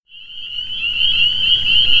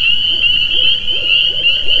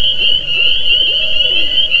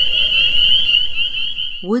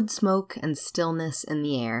Wood smoke and stillness in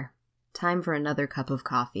the air. Time for another cup of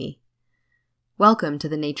coffee. Welcome to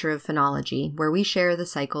the Nature of Phenology, where we share the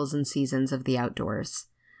cycles and seasons of the outdoors.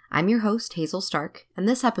 I'm your host, Hazel Stark, and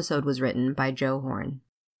this episode was written by Joe Horn.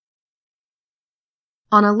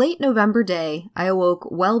 On a late November day, I awoke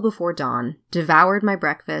well before dawn, devoured my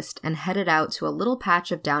breakfast, and headed out to a little patch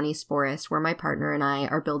of down east forest where my partner and I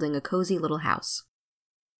are building a cozy little house.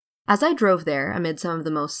 As I drove there, amid some of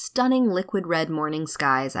the most stunning liquid red morning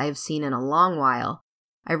skies I have seen in a long while,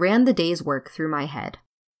 I ran the day's work through my head.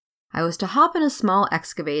 I was to hop in a small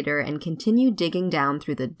excavator and continue digging down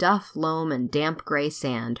through the duff, loam, and damp gray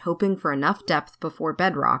sand, hoping for enough depth before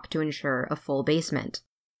bedrock to ensure a full basement.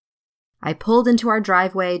 I pulled into our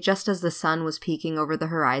driveway just as the sun was peeking over the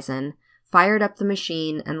horizon, fired up the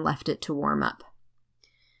machine, and left it to warm up.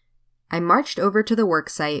 I marched over to the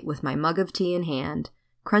worksite with my mug of tea in hand,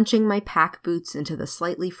 crunching my pack boots into the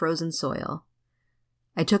slightly frozen soil.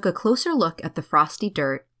 I took a closer look at the frosty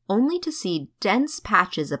dirt, only to see dense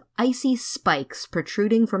patches of icy spikes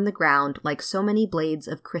protruding from the ground like so many blades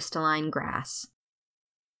of crystalline grass.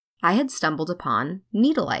 I had stumbled upon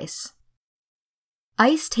needle ice.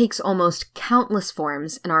 Ice takes almost countless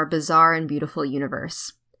forms in our bizarre and beautiful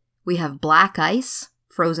universe. We have black ice,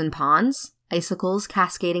 frozen ponds, icicles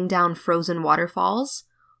cascading down frozen waterfalls,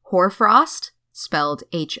 hoarfrost, spelled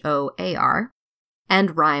H-O-A-R,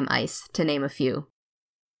 and rime ice, to name a few.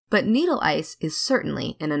 But needle ice is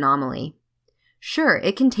certainly an anomaly. Sure,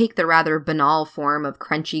 it can take the rather banal form of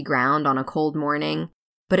crunchy ground on a cold morning,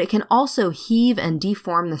 but it can also heave and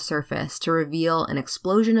deform the surface to reveal an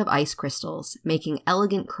explosion of ice crystals, making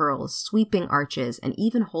elegant curls, sweeping arches, and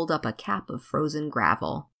even hold up a cap of frozen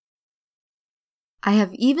gravel. I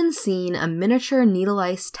have even seen a miniature needle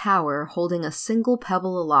ice tower holding a single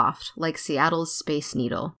pebble aloft, like Seattle's Space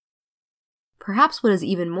Needle. Perhaps what is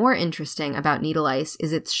even more interesting about needle ice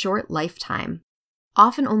is its short lifetime,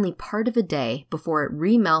 often only part of a day before it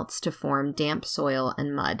remelts to form damp soil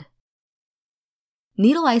and mud.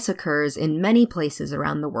 Needle ice occurs in many places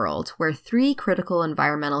around the world where three critical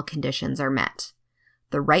environmental conditions are met: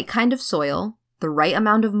 the right kind of soil, the right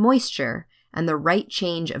amount of moisture, and the right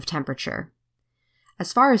change of temperature.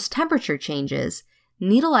 As far as temperature changes,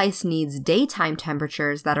 needle ice needs daytime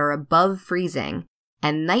temperatures that are above freezing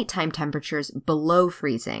and nighttime temperatures below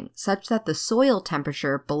freezing, such that the soil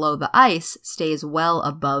temperature below the ice stays well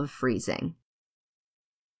above freezing.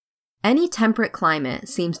 Any temperate climate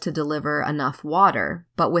seems to deliver enough water,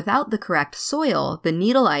 but without the correct soil, the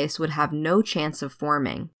needle ice would have no chance of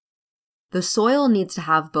forming. The soil needs to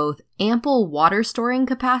have both ample water storing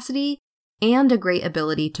capacity and a great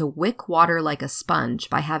ability to wick water like a sponge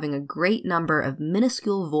by having a great number of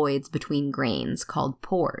minuscule voids between grains called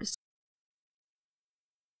pores.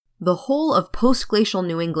 The whole of post-glacial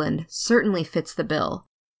New England certainly fits the bill,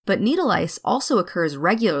 but needle ice also occurs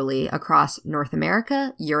regularly across North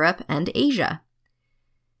America, Europe, and Asia.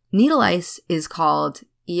 Needle ice is called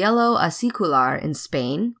hielo acicular in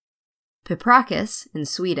Spain, piprakis in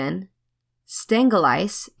Sweden,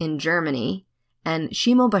 stengelice in Germany, and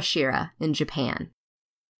shimobashira in Japan.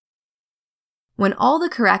 When all the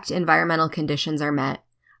correct environmental conditions are met,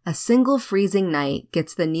 a single freezing night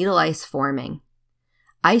gets the needle ice forming.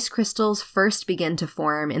 Ice crystals first begin to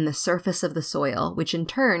form in the surface of the soil, which in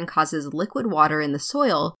turn causes liquid water in the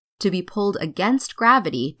soil to be pulled against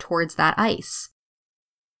gravity towards that ice.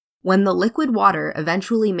 When the liquid water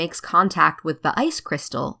eventually makes contact with the ice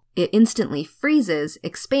crystal, it instantly freezes,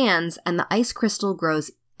 expands, and the ice crystal grows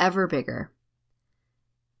ever bigger.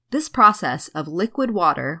 This process of liquid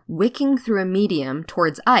water wicking through a medium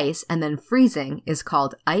towards ice and then freezing is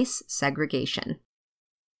called ice segregation.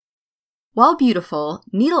 While beautiful,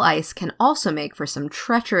 needle ice can also make for some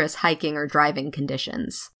treacherous hiking or driving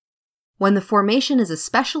conditions. When the formation is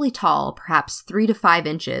especially tall, perhaps 3 to 5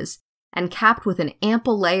 inches, and capped with an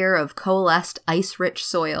ample layer of coalesced ice-rich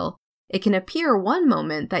soil, it can appear one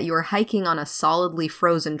moment that you are hiking on a solidly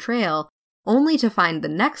frozen trail, only to find the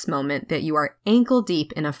next moment that you are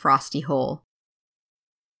ankle-deep in a frosty hole.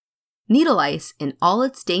 Needle ice, in all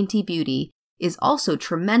its dainty beauty, is also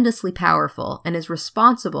tremendously powerful and is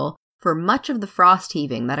responsible for much of the frost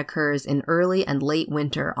heaving that occurs in early and late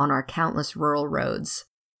winter on our countless rural roads.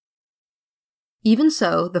 Even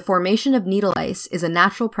so, the formation of needle ice is a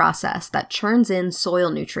natural process that churns in soil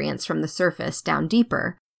nutrients from the surface down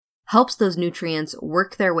deeper, helps those nutrients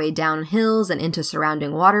work their way down hills and into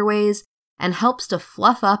surrounding waterways, and helps to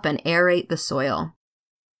fluff up and aerate the soil.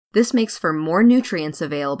 This makes for more nutrients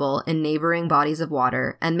available in neighboring bodies of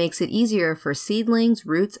water and makes it easier for seedlings,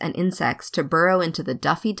 roots, and insects to burrow into the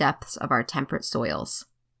duffy depths of our temperate soils.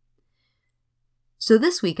 So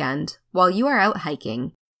this weekend, while you are out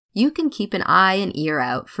hiking, you can keep an eye and ear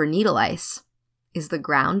out for needle ice. Is the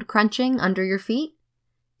ground crunching under your feet?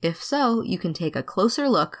 If so, you can take a closer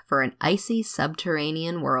look for an icy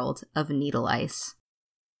subterranean world of needle ice.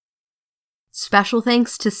 Special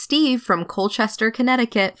thanks to Steve from Colchester,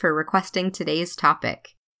 Connecticut for requesting today's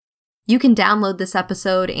topic. You can download this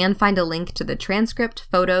episode and find a link to the transcript,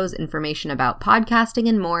 photos, information about podcasting,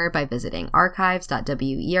 and more by visiting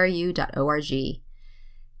archives.weru.org.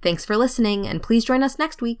 Thanks for listening, and please join us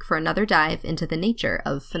next week for another dive into the nature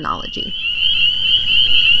of phenology.